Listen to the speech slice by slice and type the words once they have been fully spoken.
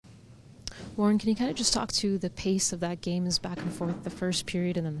Warren, can you kind of just talk to the pace of that game is back and forth, the first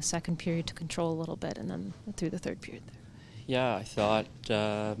period and then the second period to control a little bit, and then through the third period there? Yeah, I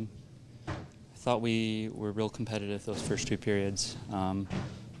thought we were real competitive those first two periods.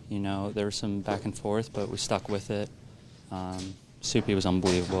 There was some back and forth, but we stuck with it. Soupy was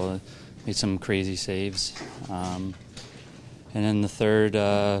unbelievable. Made some crazy saves. And then the third,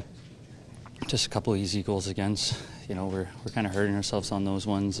 just a couple of easy goals against. We're kind of hurting ourselves on those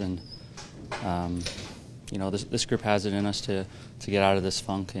ones, and this group has it in us to get out of this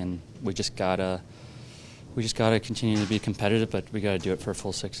funk, and we just gotta continue to be competitive, but we gotta do it for a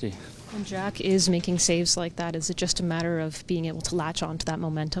full 60. When Jack is making saves like that, is it just a matter of being able to latch on to that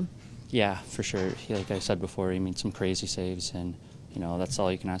momentum? Yeah, for sure. Like I said before, he made some crazy saves, and that's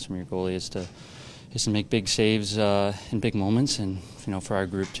all you can ask from your goalie is to make big saves in big moments, and for our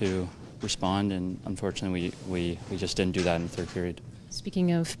group to respond. And unfortunately, we just didn't do that in the third period.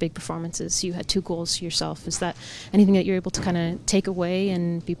 Speaking of big performances, you had 2 goals yourself. Is that anything that you're able to kind of take away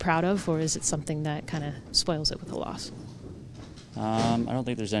and be proud of, or is it something that kind of spoils it with a loss? I don't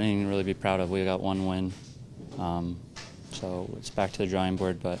think there's anything to really be proud of. We got 1 win, so it's back to the drawing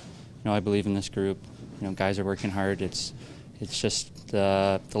board. But I believe in this group. Guys are working hard. It's just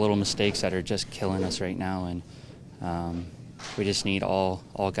the little mistakes that are just killing us right now, and we just need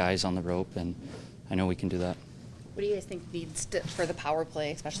all guys on the rope, and I know we can do that. What do you guys think needs for the power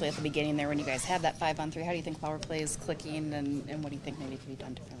play, especially at the beginning there when you guys had that 5-on-3? How do you think power play is clicking, and what do you think maybe could be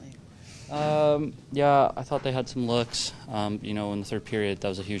done differently? Yeah, I thought they had some looks. In the third period, that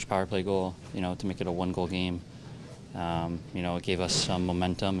was a huge power play goal, to make it a 1-goal game. It gave us some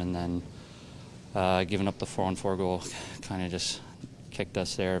momentum, and then giving up the 4-on-4 goal kind of just kicked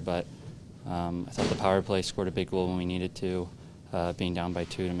us there. But I thought the power play scored a big goal when we needed to, being down by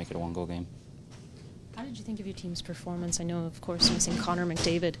 2 to make it a 1-goal game. How did you think of your team's performance? I know, of course, missing Connor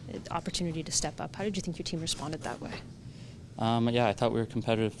McDavid, opportunity to step up. How did you think your team responded that way? Yeah, I thought we were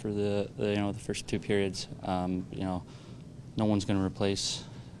competitive for the first 2 periods. No one's going to replace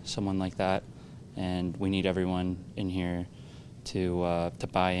someone like that, and we need everyone in here to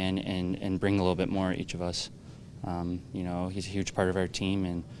buy in and bring a little bit more, each of us. He's a huge part of our team,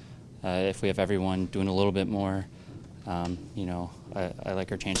 and if we have everyone doing a little bit more, I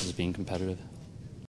like our chances of being competitive.